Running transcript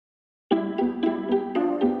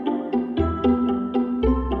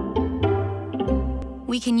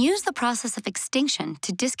We can use the process of extinction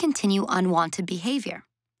to discontinue unwanted behavior.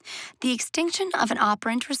 The extinction of an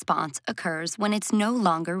operant response occurs when it's no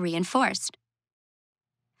longer reinforced.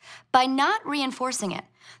 By not reinforcing it,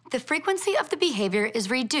 the frequency of the behavior is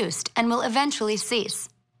reduced and will eventually cease.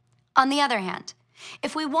 On the other hand,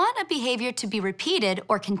 if we want a behavior to be repeated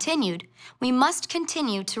or continued, we must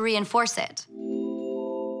continue to reinforce it.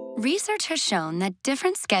 Research has shown that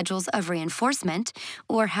different schedules of reinforcement,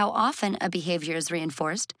 or how often a behavior is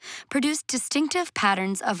reinforced, produce distinctive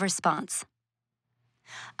patterns of response.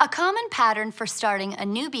 A common pattern for starting a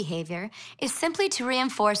new behavior is simply to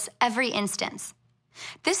reinforce every instance.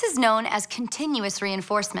 This is known as continuous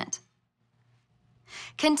reinforcement.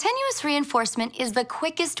 Continuous reinforcement is the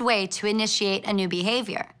quickest way to initiate a new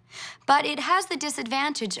behavior, but it has the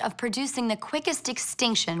disadvantage of producing the quickest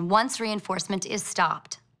extinction once reinforcement is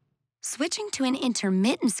stopped. Switching to an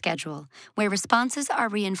intermittent schedule, where responses are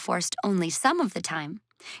reinforced only some of the time,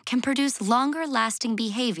 can produce longer-lasting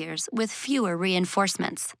behaviors with fewer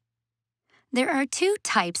reinforcements. There are two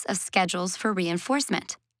types of schedules for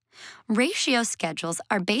reinforcement. Ratio schedules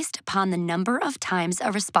are based upon the number of times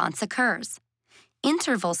a response occurs.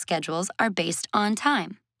 Interval schedules are based on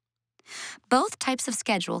time. Both types of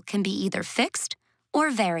schedule can be either fixed or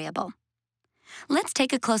variable. Let's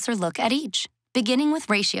take a closer look at each, beginning with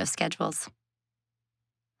ratio schedules.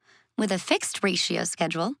 With a fixed ratio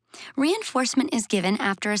schedule, reinforcement is given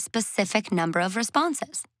after a specific number of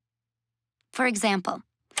responses. For example,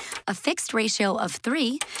 a fixed ratio of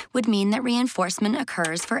 3 would mean that reinforcement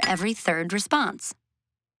occurs for every third response.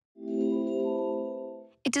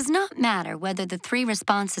 It does not matter whether the 3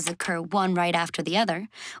 responses occur one right after the other,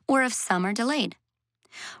 or if some are delayed.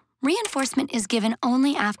 Reinforcement is given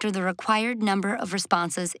only after the required number of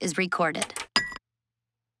responses is recorded.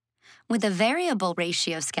 With a variable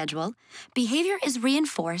ratio schedule, behavior is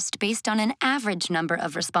reinforced based on an average number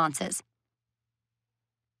of responses.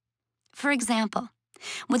 For example,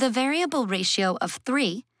 with a variable ratio of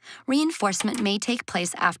 3, reinforcement may take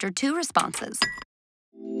place after 2 responses,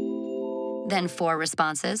 then 4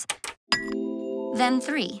 responses, then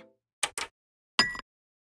 3.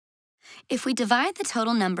 If we divide the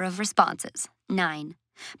total number of responses, 9,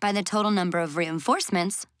 by the total number of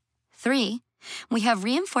reinforcements, 3, we have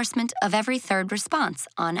reinforcement of every third response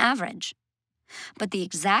on average. But the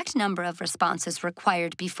exact number of responses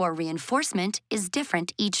required before reinforcement is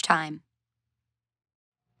different each time.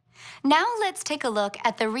 Now let's take a look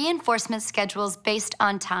at the reinforcement schedules based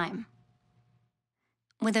on time.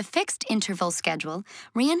 With a fixed interval schedule,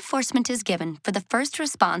 reinforcement is given for the first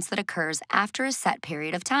response that occurs after a set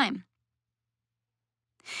period of time.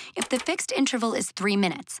 If the fixed interval is 3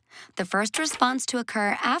 minutes, the first response to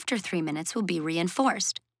occur after 3 minutes will be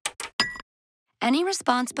reinforced. Any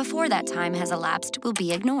response before that time has elapsed will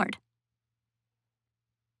be ignored.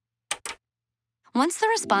 Once the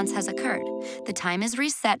response has occurred, the time is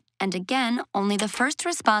reset, and again, only the first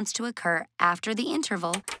response to occur after the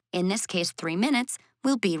interval, in this case 3 minutes,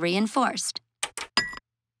 will be reinforced.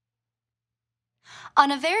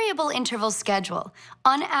 On a variable interval schedule,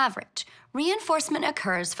 on average, reinforcement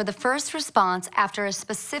occurs for the first response after a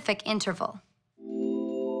specific interval.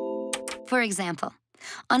 For example,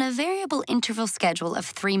 on a variable interval schedule of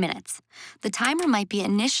 3 minutes, the timer might be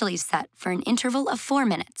initially set for an interval of 4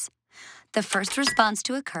 minutes. The first response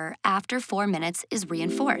to occur after 4 minutes is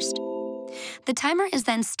reinforced. The timer is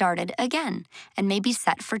then started again and may be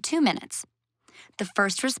set for 2 minutes. The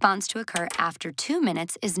first response to occur after 2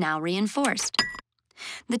 minutes is now reinforced.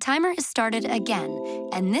 The timer is started again,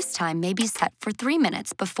 and this time may be set for 3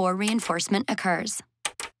 minutes before reinforcement occurs.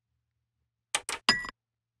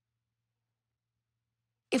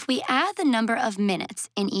 If we add the number of minutes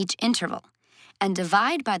in each interval and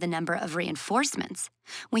divide by the number of reinforcements,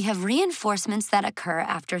 we have reinforcements that occur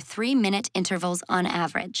after 3-minute intervals on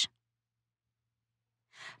average.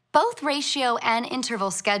 Both ratio and interval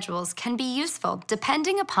schedules can be useful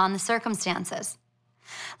depending upon the circumstances.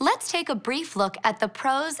 Let's take a brief look at the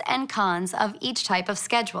pros and cons of each type of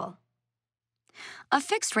schedule. A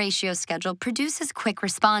fixed ratio schedule produces quick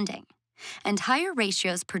responding, and higher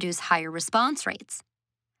ratios produce higher response rates.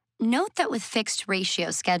 Note that with fixed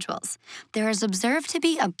ratio schedules, there is observed to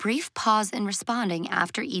be a brief pause in responding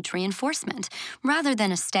after each reinforcement, rather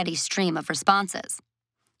than a steady stream of responses.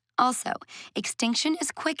 Also, extinction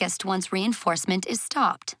is quickest once reinforcement is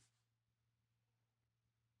stopped.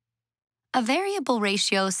 A variable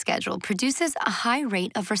ratio schedule produces a high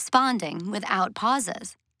rate of responding without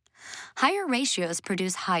pauses. Higher ratios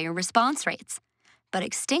produce higher response rates, but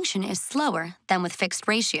extinction is slower than with fixed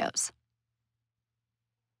ratios.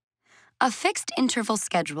 A fixed interval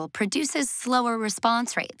schedule produces slower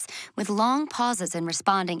response rates, with long pauses in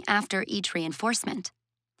responding after each reinforcement.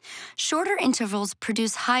 Shorter intervals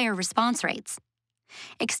produce higher response rates.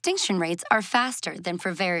 Extinction rates are faster than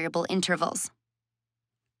for variable intervals.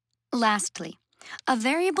 Lastly, a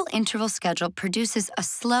variable interval schedule produces a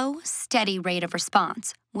slow, steady rate of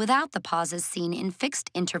response without the pauses seen in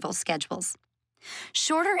fixed interval schedules.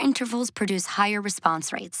 Shorter intervals produce higher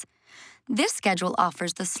response rates. This schedule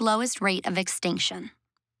offers the slowest rate of extinction.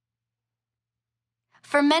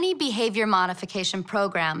 For many behavior modification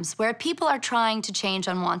programs where people are trying to change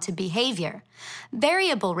unwanted behavior,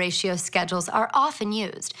 variable ratio schedules are often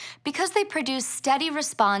used because they produce steady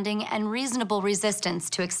responding and reasonable resistance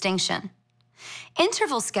to extinction.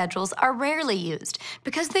 Interval schedules are rarely used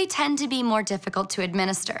because they tend to be more difficult to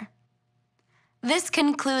administer. This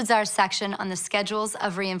concludes our section on the schedules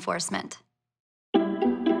of reinforcement.